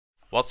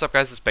What's up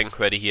guys, it's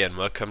Qwerty here and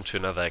welcome to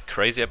another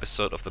crazy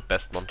episode of the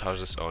best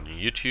montages on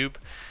YouTube.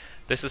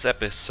 This is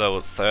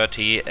episode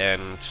 30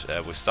 and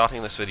we're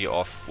starting this video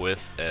off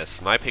with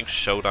Sniping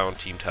Showdown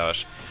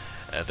Teamtage.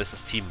 This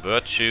is Team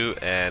Virtue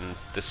and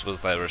this was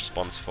their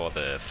response for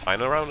the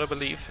final round, I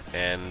believe.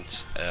 And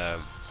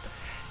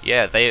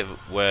yeah, they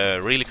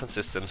were really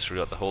consistent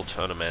throughout the whole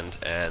tournament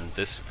and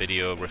this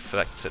video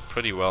reflects it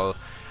pretty well.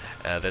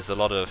 There's a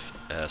lot of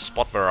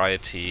spot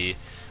variety,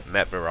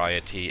 map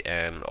variety,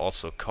 and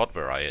also COD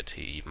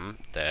variety even.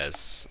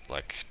 There's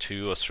like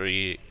 2 or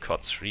 3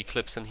 COD 3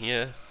 clips in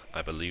here.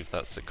 I believe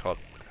that's the COD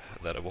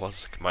that it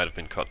was. Might have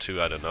been COD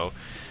 2, I don't know.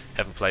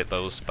 Haven't played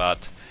those,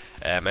 but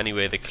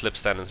anyway, the clip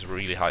standard is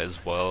really high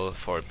as well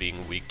for it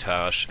being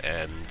Weektage,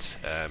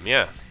 and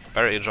yeah,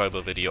 very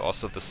enjoyable video.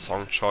 Also the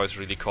song choice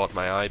really caught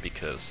my eye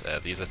because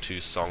these are 2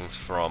 songs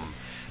from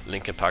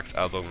Linkin Park's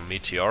album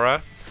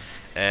Meteora.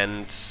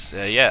 And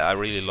yeah, I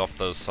really love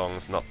those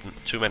songs. Not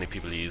too many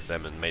people use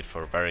them and made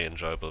for a very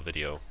enjoyable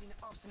video.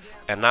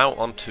 And now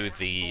onto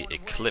the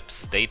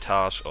Eclipse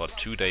Daytage, or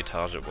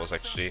 2-Daytage it was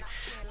actually,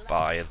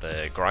 by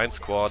the Grind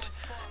Squad.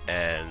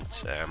 And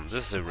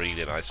this is a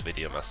really nice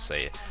video, I must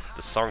say.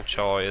 The song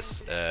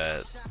choice,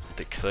 the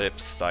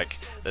clips, like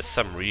there's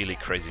some really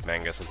crazy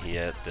bangers in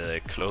here,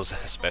 the closer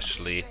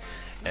especially.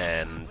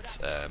 And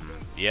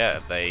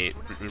yeah, they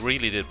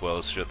really did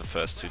well throughout the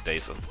first 2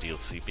 days of the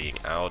DLC being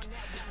out,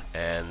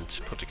 and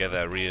put together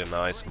a really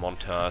nice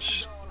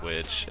montage,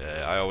 which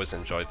I always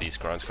enjoyed these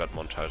Grind Squad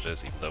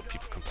montages, even though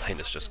people complain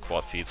it's just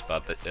quad feeds,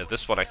 but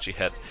this one actually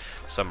had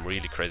some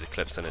really crazy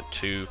clips in it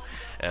too,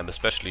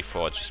 especially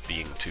for just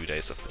being 2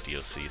 days of the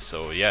DLC.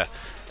 So yeah,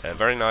 a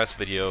very nice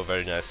video,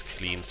 very nice,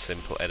 clean,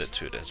 simple edit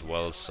to it as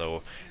well,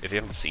 so if you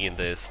haven't seen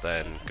this,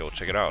 then go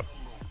check it out.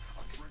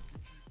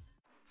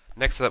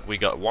 Next up we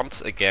got once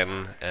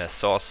again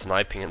SoaR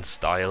sniping in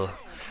style.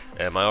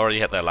 I already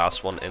had their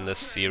last one in this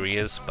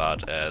series,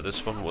 but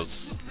this one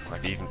was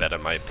like even better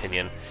in my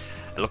opinion.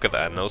 Look at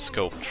that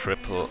no-scope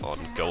triple on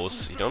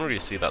Ghost. You don't really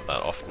see that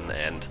often,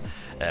 and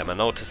I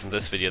noticed in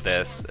this video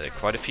there's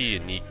quite a few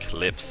unique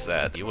clips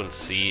that you wouldn't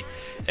see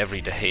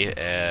every day,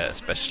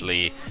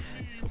 especially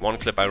one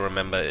clip I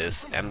remember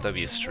is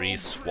MW3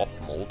 Swap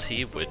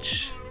Multi,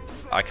 which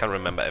I can't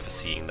remember ever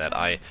seeing that.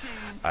 I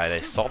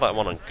saw that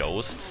one on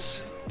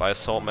Ghosts by a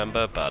SoaR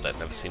member, but I've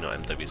never seen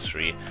on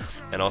MW3,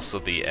 and also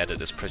the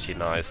edit is pretty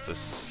nice. This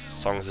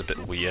song is a bit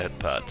weird,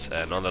 but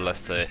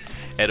nonetheless the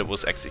edit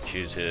was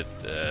executed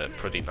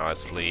pretty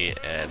nicely,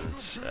 and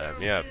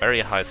yeah,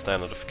 very high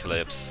standard of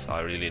clips.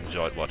 I really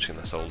enjoyed watching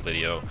this whole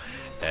video,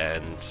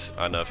 and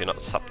I know if you're not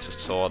subbed to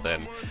SoaR,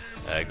 then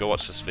go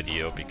watch this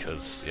video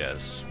because yeah,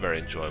 it's very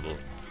enjoyable.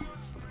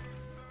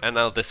 And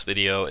now this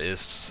video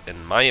is,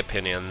 in my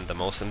opinion, the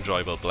most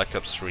enjoyable Black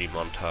Ops 3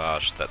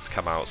 montage that's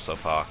come out so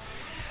far.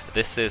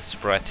 This is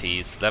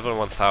Spratt's level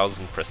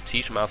 1000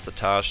 Prestige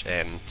Montage,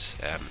 and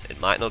it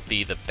might not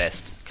be the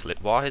best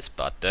clip-wise,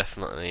 but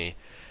definitely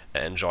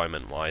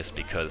enjoyment-wise,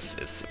 because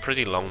it's a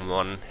pretty long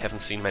one.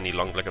 Haven't seen many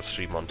long Black Ops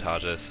 3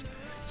 montages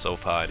so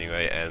far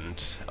anyway,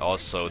 and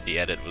also the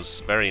edit was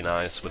very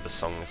nice with the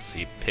songs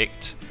he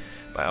picked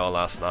by our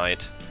last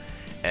night.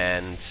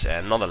 And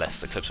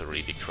nonetheless, the clips are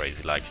really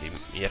crazy. Like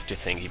you have to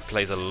think he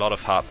plays a lot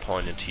of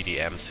hardpoint in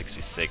TDM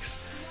 66,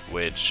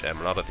 which a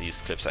lot of these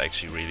clips are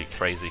actually really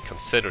crazy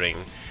considering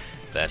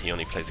that he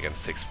only plays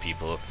against 6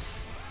 people.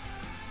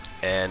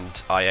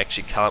 And I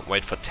actually can't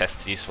wait for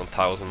Testy's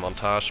 1000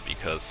 montage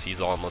because he's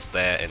almost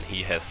there and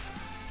he has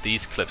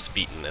these clips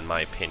beaten in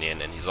my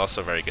opinion, and he's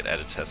also a very good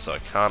editor, so I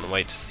can't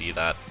wait to see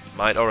that.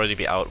 Might already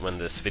be out when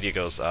this video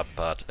goes up,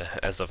 but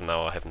as of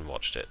now I haven't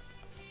watched it.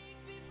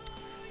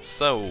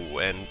 So,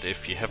 and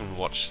if you haven't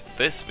watched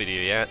this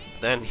video yet,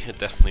 then you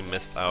definitely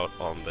missed out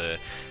on the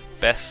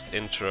best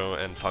intro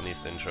and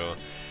funniest intro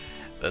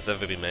that's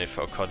ever been made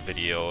for a COD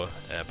video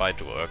by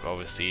Qwerty,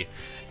 obviously.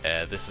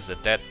 This is a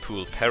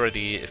Deadpool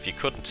parody. If you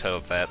couldn't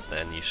tell that,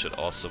 then you should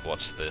also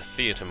watch the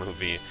theater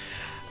movie.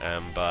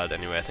 But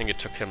anyway, I think it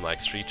took him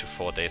like 3 to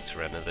 4 days to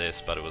render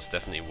this, but it was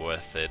definitely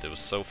worth it. It was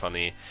so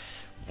funny.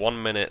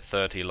 1 minute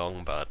 30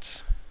 long,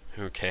 but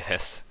who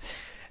cares?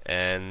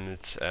 And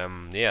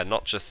yeah,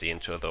 not just the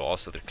intro though,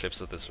 also the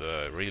clips of this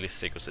were really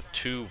sick. It was a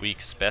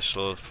 2-week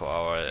special for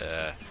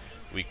our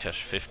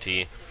Weektage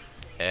 50,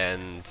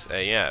 and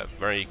yeah,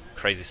 very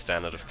crazy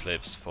standard of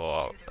clips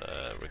for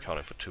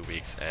recording for 2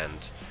 weeks,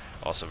 and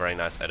also very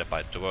nice edit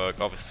by Qwerty.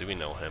 Obviously we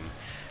know him.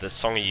 The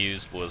song he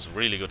used was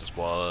really good as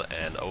well,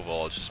 and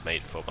overall just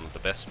made for one of the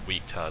best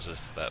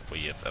Weektages that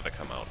we have ever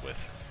come out with.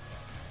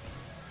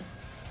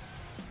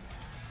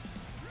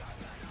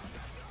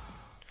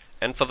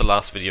 And for the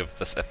last video of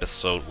this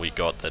episode we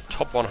got the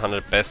top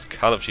 100 best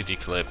Call of Duty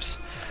clips.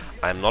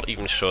 I'm not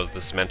even sure if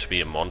this is meant to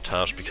be a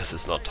montage because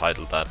it's not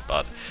titled that,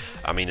 but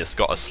I mean it's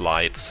got a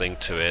slide sync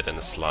to it and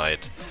a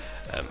slide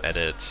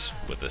edit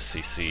with the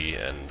CC,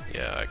 and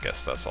yeah, I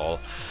guess that's all.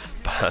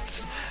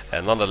 But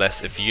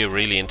nonetheless, if you're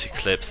really into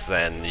clips,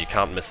 then you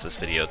can't miss this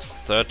video. It's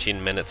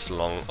 13 minutes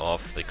long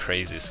of the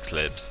craziest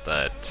clips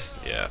that,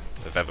 yeah,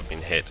 have ever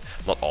been hit.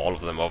 Not all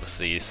of them,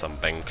 obviously, some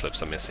bang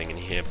clips are missing in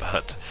here,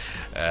 but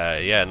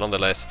yeah,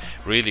 nonetheless,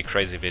 really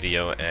crazy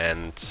video.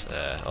 And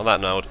on that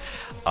note,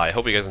 I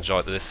hope you guys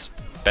enjoyed this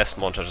best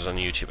montages on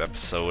YouTube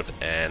episode,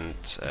 and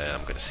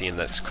I'm gonna see you in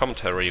the next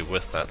commentary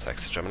with that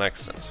sexy German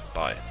accent.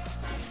 Bye.